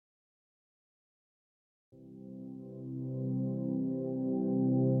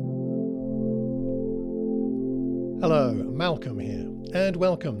Hello, Malcolm here, and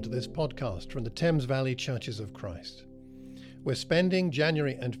welcome to this podcast from the Thames Valley Churches of Christ. We're spending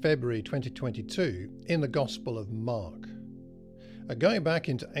January and February 2022 in the Gospel of Mark. Going back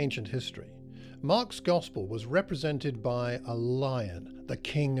into ancient history, Mark's Gospel was represented by a lion, the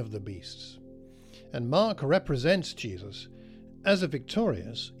king of the beasts. And Mark represents Jesus as a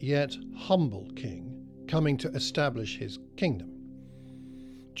victorious yet humble king coming to establish his kingdom.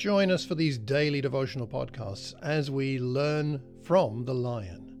 Join us for these daily devotional podcasts as we learn from the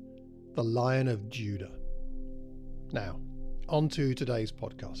Lion of Judah. Now, on to today's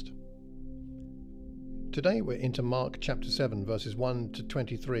podcast. Today we're into Mark chapter 7, verses 1 to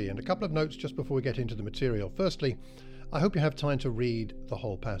 23, and a couple of notes just before we get into the material. Firstly, I hope you have time to read the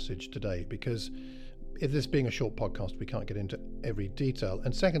whole passage today, because if this being a short podcast, we can't get into every detail.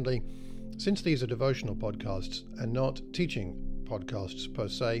 And secondly, since these are devotional podcasts and not teaching podcasts per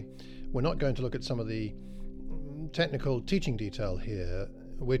se, we're not going to look at some of the technical teaching detail here,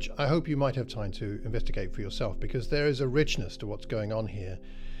 which I hope you might have time to investigate for yourself, because there is a richness to what's going on here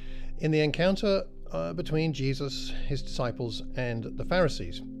in the encounter between Jesus, his disciples, and the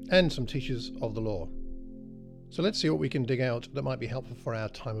Pharisees, and some teachers of the law. So let's see what we can dig out that might be helpful for our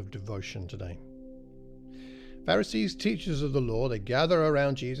time of devotion today. Pharisees, teachers of the law, they gather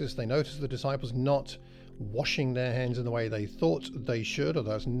around Jesus. They notice the disciples not washing their hands in the way they thought they should,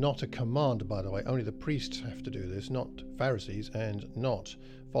 although that's not a command, by the way. Only the priests have to do this, not Pharisees and not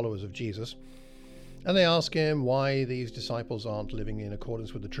followers of Jesus. And they ask him why these disciples aren't living in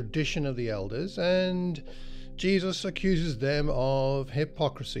accordance with the tradition of the elders, and Jesus accuses them of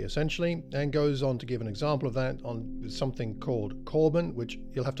hypocrisy, essentially, and goes on to give an example of that on something called Corban, which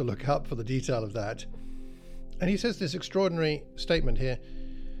you'll have to look up for the detail of that. And he says this extraordinary statement here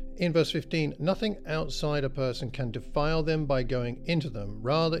in verse 15, "Nothing outside a person can defile them by going into them.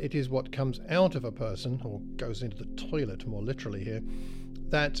 Rather, it is what comes out of a person," or goes into the toilet more literally here,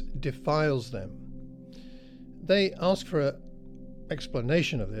 "that defiles them." They ask for an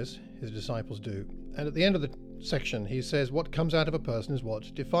explanation of this, his disciples do. And at the end of the section, he says what comes out of a person is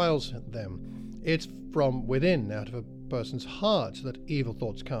what defiles them. It's from within, out of a person's heart, that evil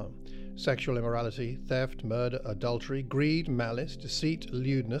thoughts come. Sexual immorality, theft, murder, adultery, greed, malice, deceit,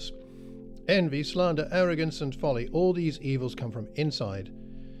 lewdness, envy, slander, arrogance, and folly. All these evils come from inside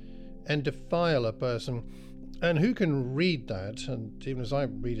and defile a person. And who can read that, and even as I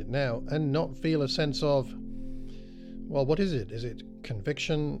read it now, and not feel a sense of, well, what is it? Is it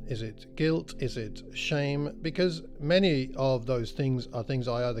conviction? Is it guilt? Is it shame? Because many of those things are things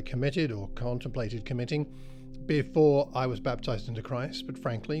I either committed or contemplated committing before I was baptized into Christ. But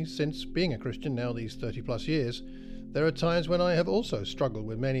frankly, since being a Christian now these 30 plus years, there are times when I have also struggled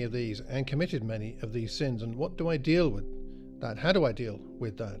with many of these and committed many of these sins. And what do I deal with that? How do I deal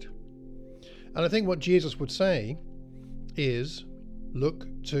with that? And I think what Jesus would say is, look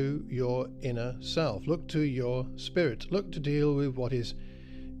to your inner self, look to your spirit, look to deal with what is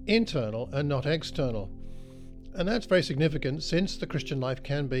internal and not external. And that's very significant, since the Christian life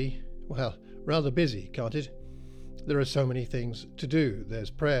can be, well, rather busy, can't it? There are so many things to do.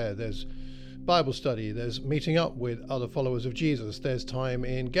 There's prayer, there's Bible study, there's meeting up with other followers of Jesus, there's time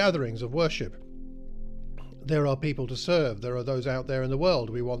in gatherings of worship. There are people to serve. There are those out there in the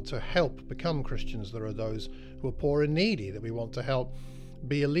world we want to help become Christians. There are those who are poor and needy that we want to help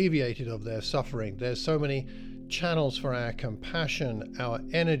be alleviated of their suffering. There's so many channels for our compassion, our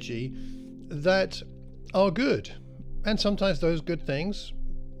energy, that are good. And sometimes those good things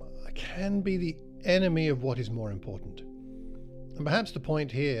can be the enemy of what is more important. And perhaps the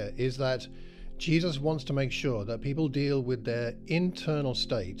point here is that Jesus wants to make sure that people deal with their internal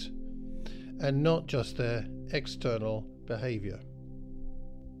state and not just their external behavior.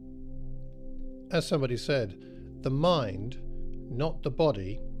 As somebody said, the mind, not the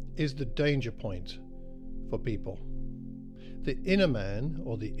body, is the danger point for people. The inner man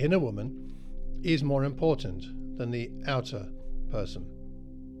or the inner woman is more important than the outer person.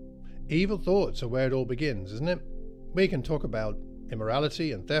 Evil thoughts are where it all begins, isn't it? We can talk about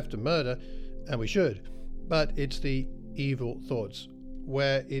immorality and theft and murder, and we should, but it's the evil thoughts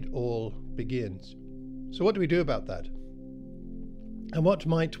where it all begins. So what do we do about that? And what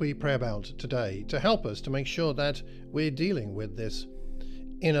might we pray about today to help us to make sure that we're dealing with this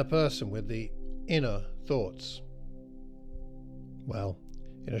inner person, with the inner thoughts? Well,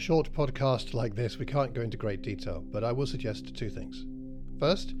 in a short podcast like this, we can't go into great detail, but I will suggest two things.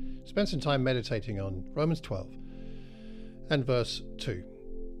 First, spend some time meditating on Romans 12 and verse 2.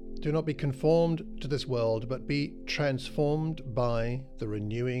 Do not be conformed to this world, but be transformed by the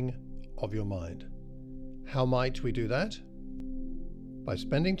renewing of your mind. How might we do that? By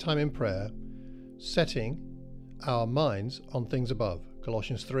spending time in prayer, setting our minds on things above,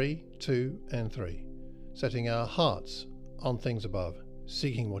 Colossians 3, 2 and 3. Setting our hearts on things above,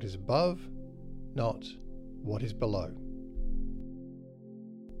 seeking what is above, not what is below.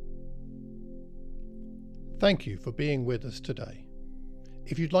 Thank you for being with us today.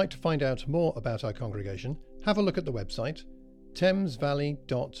 If you'd like to find out more about our congregation, have a look at the website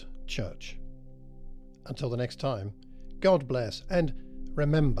thamesvalley.church. Until the next time, God bless, and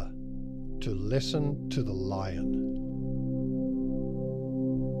remember to listen to the lion.